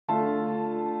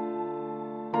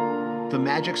The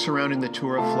magic surrounding the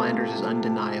Tour of Flanders is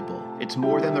undeniable. It's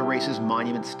more than the race's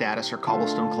monument status or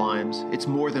cobblestone climbs. It's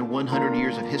more than 100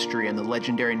 years of history and the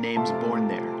legendary names born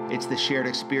there. It's the shared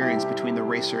experience between the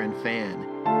racer and fan.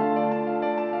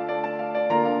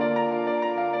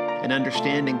 An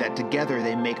understanding that together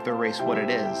they make the race what it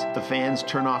is. The fans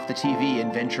turn off the TV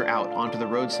and venture out onto the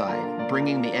roadside,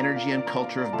 bringing the energy and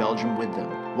culture of Belgium with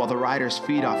them, while the riders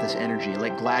feed off this energy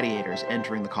like gladiators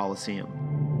entering the Colosseum.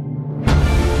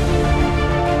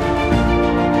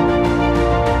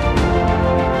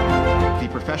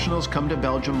 Professionals come to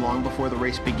Belgium long before the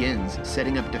race begins,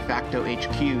 setting up de facto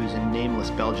HQs in nameless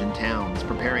Belgian towns,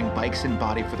 preparing bikes and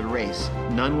body for the race.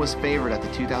 None was favored at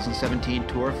the 2017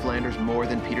 Tour of Flanders more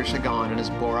than Peter Sagan and his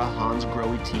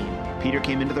Bora-Hansgrohe team. Peter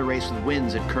came into the race with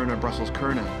wins at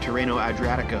Kuurne-Brussels-Kuurne,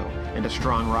 Tirreno-Adriatico, and a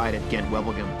strong ride at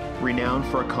Ghent-Wevelgem. Renowned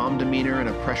for a calm demeanor and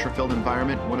a pressure-filled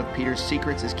environment, one of Peter's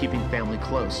secrets is keeping family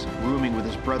close, rooming with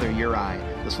his brother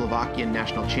Juraj, the Slovakian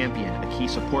national champion, a key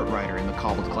support rider in the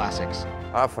cobbled classics.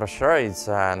 For sure, it's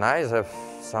nice to have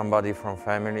somebody from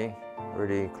family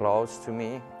really close to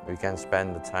me. We can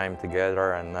spend the time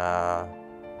together and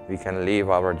we can live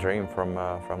our dream from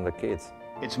the kids.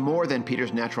 It's more than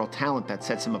Peter's natural talent that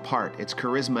sets him apart. It's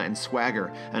charisma and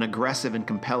swagger, an aggressive and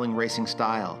compelling racing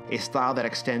style, a style that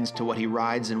extends to what he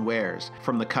rides and wears,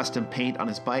 from the custom paint on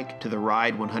his bike to the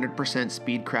Ride 100%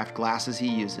 Speedcraft glasses he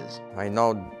uses. I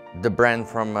know the brand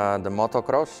from the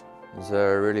motocross. It's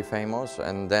really famous,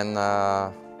 and then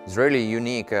it's really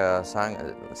unique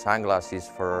sunglasses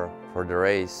for the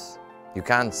race. You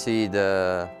can't see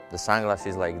the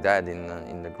sunglasses like that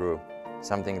in the group.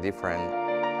 Something different.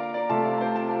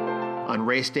 On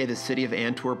race day, the city of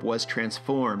Antwerp was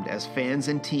transformed as fans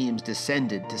and teams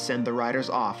descended to send the riders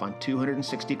off on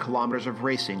 260 kilometers of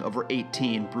racing over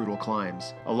 18 brutal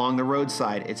climbs. Along the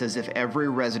roadside, it's as if every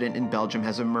resident in Belgium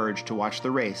has emerged to watch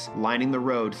the race, lining the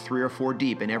road 3 or 4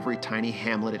 deep in every tiny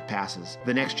hamlet it passes.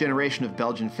 The next generation of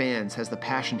Belgian fans has the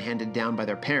passion handed down by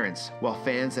their parents, while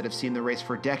fans that have seen the race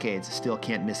for decades still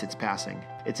can't miss its passing.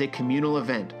 It's a communal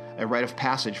event, a rite of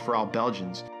passage for all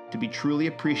Belgians. To be truly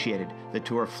appreciated, the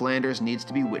Tour of Flanders needs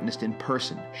to be witnessed in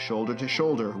person, shoulder to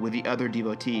shoulder with the other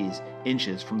devotees,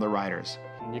 inches from the riders.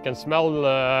 You can smell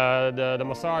the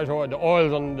massage or the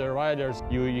oils on the riders.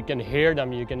 You can hear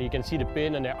them, you can see the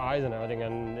pain in their eyes and everything,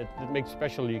 and it makes it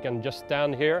special. You can just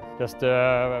stand here, just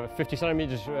 50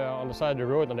 centimeters on the side of the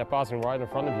road, and they're passing right in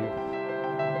front of you.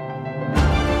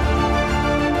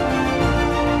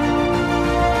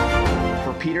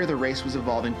 Peter, the race was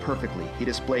evolving perfectly. He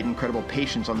displayed incredible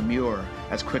patience on the Muur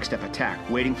as Quick-Step attacked,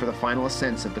 waiting for the final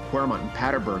ascents of the Quermont and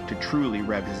Paterberg to truly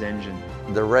rev his engine.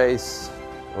 The race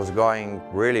was going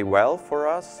really well for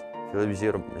us.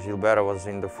 Gilbert was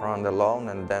in the front alone,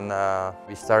 and then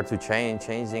we started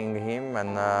changing him,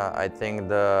 and I think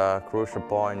the crucial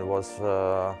point was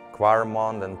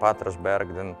Quermont and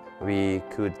Patersberg. Then we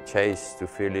could chase to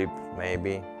Philip,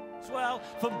 maybe. As well,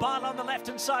 Van Baal on the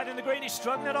left-hand side in the green, he's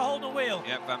strung there to hold the wheel.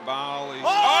 Yep, Van Baal is...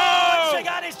 Oh!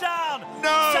 Sagan is down!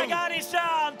 No! Sagan is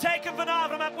down, taking Van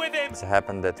Avermaet with him. It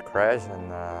happened that crash, and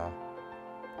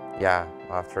yeah,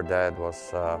 after that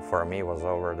was, for me, was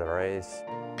over the race.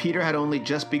 Peter had only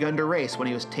just begun to race when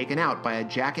he was taken out by a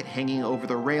jacket hanging over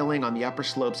the railing on the upper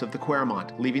slopes of the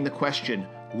Quermont, leaving the question,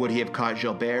 would he have caught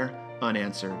Gilbert,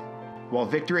 unanswered. While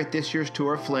victory at this year's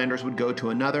Tour of Flanders would go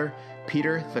to another,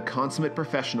 Peter, the consummate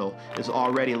professional, is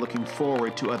already looking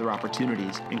forward to other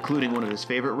opportunities, including one of his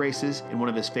favorite races in one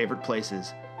of his favorite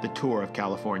places, the Tour of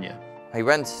California. I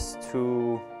went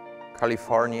to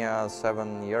California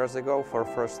 7 years ago for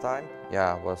the first time.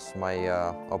 Yeah, it was my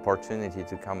opportunity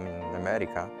to come in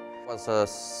America. It was a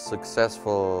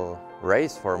successful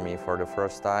race for me. For the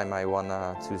first time I won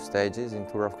 2 stages in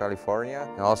Tour of California.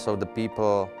 And also the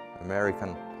people,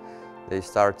 American, they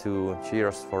start to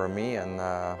cheer for me, and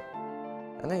I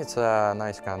think it's a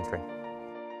nice country.